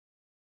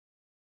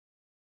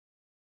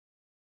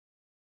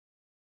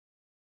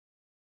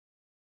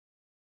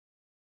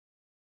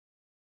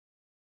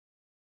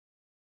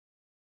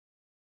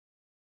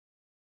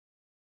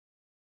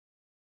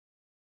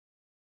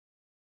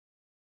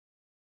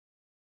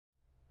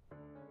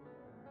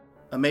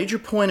A major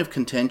point of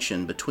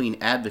contention between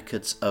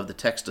advocates of the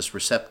Textus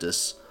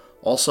Receptus,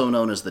 also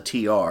known as the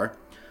TR,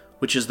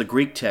 which is the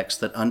Greek text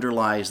that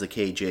underlies the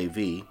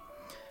KJV,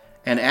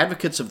 and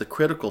advocates of the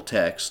critical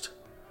text,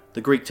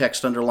 the Greek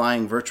text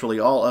underlying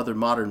virtually all other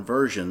modern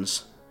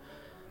versions,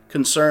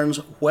 concerns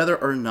whether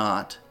or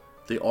not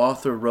the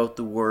author wrote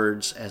the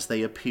words as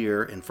they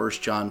appear in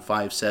 1 John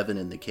 5:7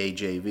 in the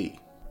KJV.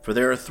 For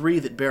there are three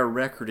that bear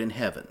record in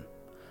heaven,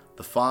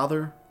 the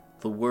Father,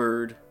 the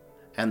Word,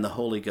 and the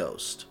Holy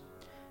Ghost.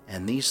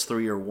 And these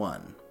three are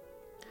one.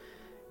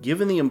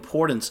 Given the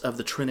importance of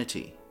the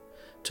Trinity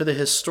to the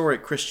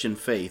historic Christian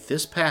faith,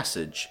 this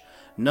passage,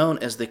 known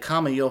as the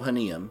Comma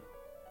Johanneum,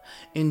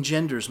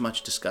 engenders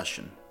much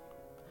discussion.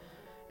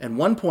 And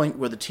one point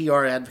where the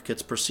TR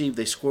advocates perceive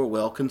they score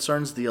well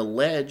concerns the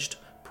alleged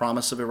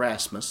promise of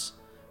Erasmus,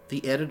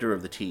 the editor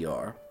of the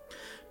TR,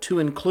 to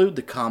include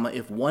the comma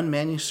if one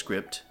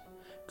manuscript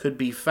could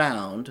be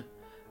found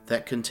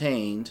that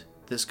contained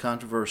this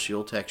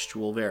controversial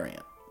textual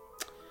variant.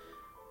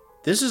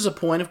 This is a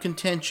point of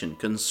contention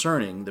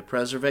concerning the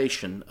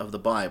preservation of the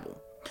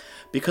Bible,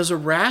 because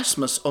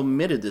Erasmus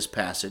omitted this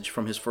passage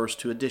from his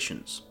first two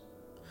editions.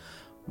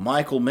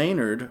 Michael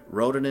Maynard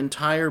wrote an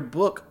entire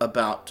book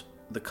about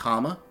the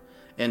comma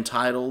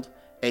entitled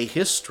A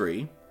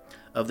History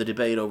of the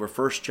Debate over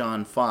 1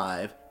 John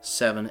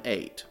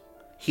 5:7-8.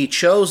 He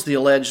chose the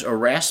alleged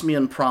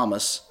Erasmian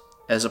promise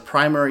as a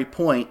primary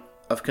point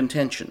of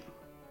contention.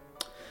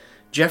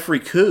 Jeffrey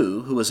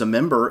Koo, who is a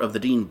member of the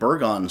Dean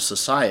Burgon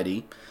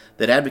Society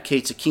that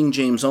advocates a King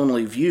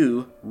James-only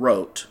view,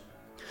 wrote,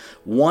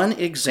 "One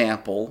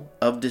example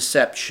of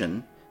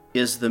deception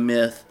is the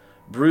myth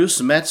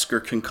Bruce Metzger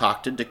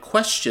concocted to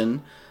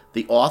question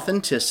the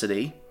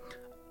authenticity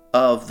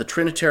of the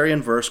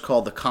Trinitarian verse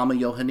called the Comma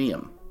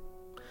Johanneum."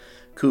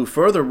 Koo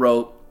further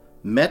wrote,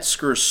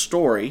 "Metzger's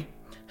story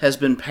has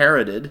been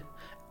parroted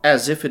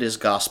as if it is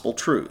gospel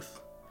truth.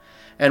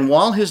 And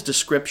while his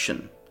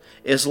description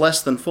is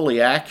less than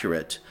fully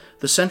accurate,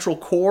 the central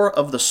core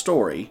of the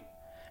story,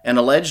 an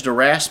alleged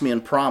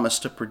Erasmian promise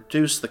to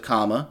produce the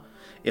comma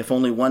if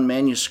only one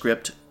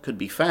manuscript could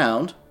be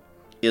found,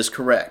 is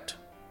correct.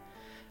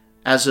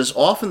 As is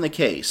often the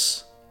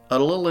case, a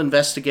little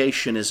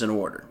investigation is in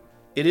order.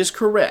 It is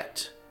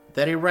correct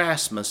that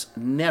Erasmus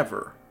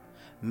never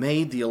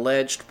made the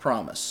alleged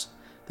promise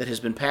that has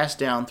been passed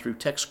down through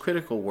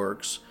text-critical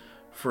works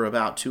for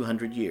about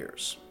 200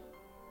 years.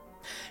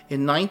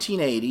 In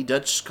 1980,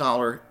 Dutch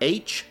scholar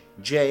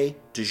H.J.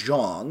 de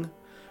Jong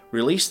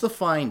released the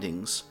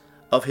findings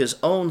of his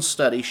own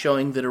study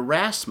showing that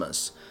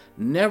Erasmus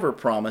never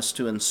promised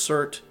to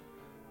insert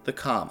the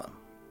comma.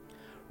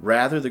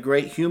 Rather, the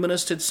great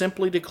humanist had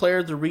simply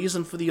declared the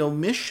reason for the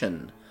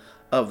omission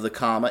of the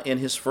comma in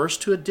his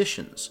first two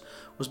editions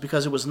was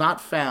because it was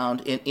not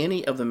found in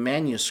any of the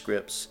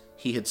manuscripts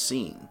he had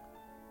seen.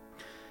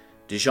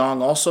 De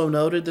Jong also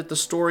noted that the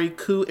story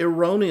Koo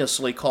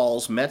erroneously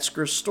calls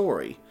Metzger's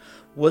story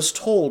was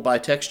told by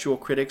textual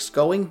critics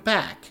going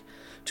back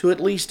to at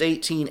least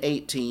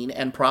 1818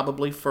 and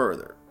probably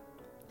further.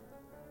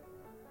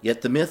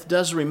 Yet the myth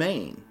does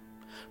remain,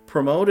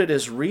 promoted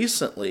as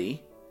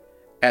recently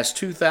as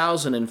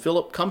 2000 in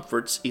Philip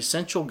Comfort's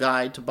Essential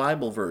Guide to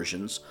Bible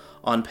Versions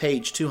on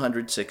page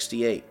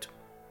 268.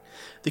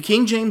 The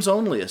King James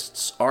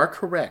Onlyists are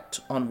correct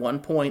on one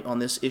point on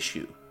this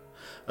issue.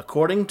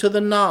 According to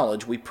the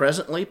knowledge we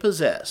presently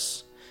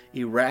possess,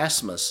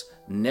 Erasmus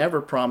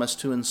never promised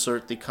to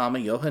insert the Comma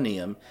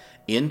Johanneum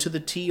into the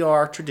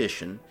TR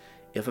tradition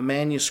if a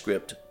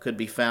manuscript could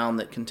be found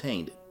that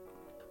contained it.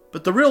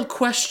 But the real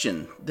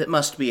question that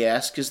must be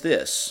asked is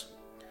this: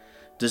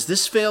 does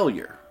this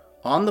failure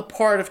on the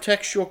part of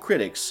textual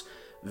critics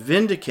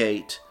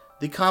vindicate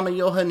the Comma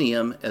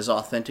Johanneum as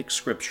authentic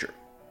scripture?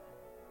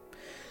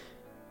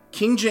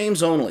 King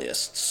James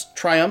Onlyists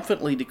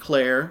triumphantly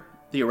declare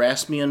the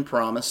Erasmian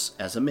promise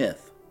as a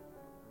myth.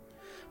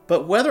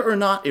 But whether or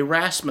not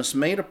Erasmus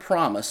made a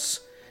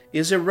promise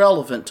is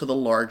irrelevant to the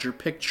larger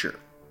picture.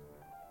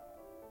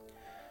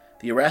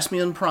 The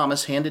Erasmian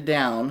promise handed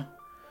down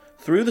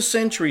through the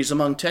centuries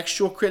among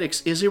textual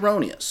critics is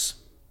erroneous.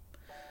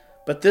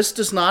 But this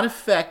does not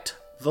affect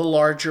the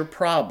larger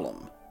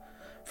problem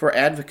for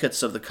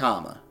advocates of the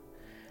comma,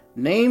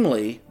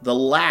 namely the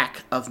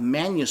lack of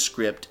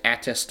manuscript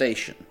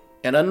attestation.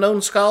 An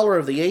unknown scholar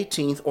of the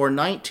 18th or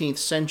 19th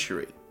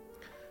century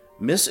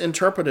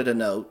misinterpreted a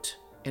note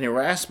in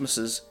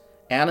Erasmus's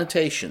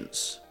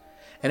annotations,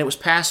 and it was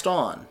passed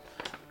on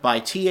by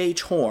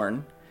T.H.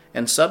 Horn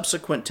and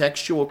subsequent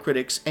textual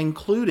critics,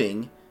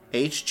 including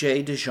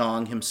H.J. de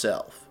Jong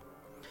himself.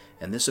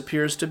 And this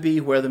appears to be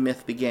where the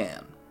myth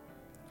began.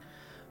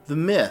 The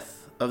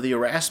myth of the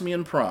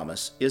Erasmian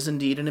promise is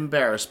indeed an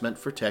embarrassment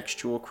for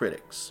textual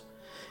critics.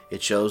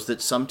 It shows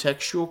that some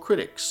textual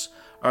critics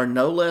are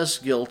no less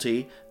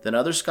guilty than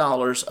other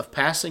scholars of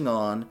passing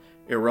on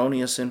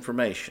erroneous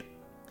information.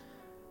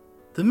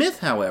 The myth,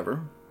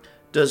 however,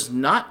 does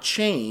not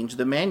change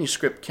the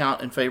manuscript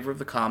count in favor of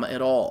the comma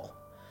at all.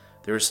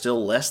 There are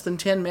still less than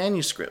 10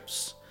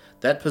 manuscripts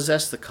that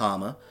possess the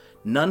comma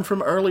none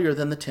from earlier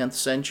than the 10th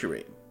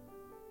century.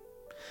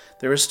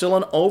 There is still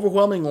an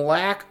overwhelming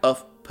lack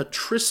of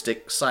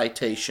patristic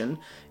citation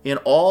in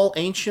all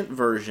ancient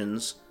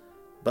versions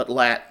but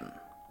Latin.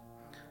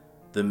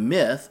 The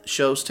myth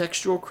shows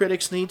textual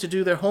critics need to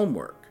do their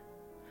homework.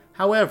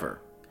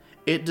 However,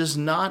 it does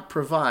not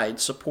provide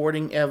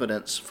supporting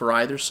evidence for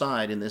either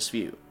side in this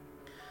view.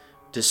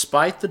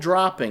 Despite the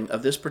dropping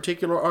of this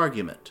particular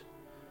argument,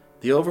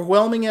 the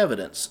overwhelming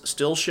evidence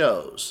still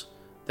shows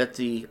that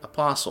the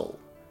apostle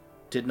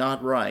did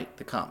not write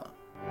the comma.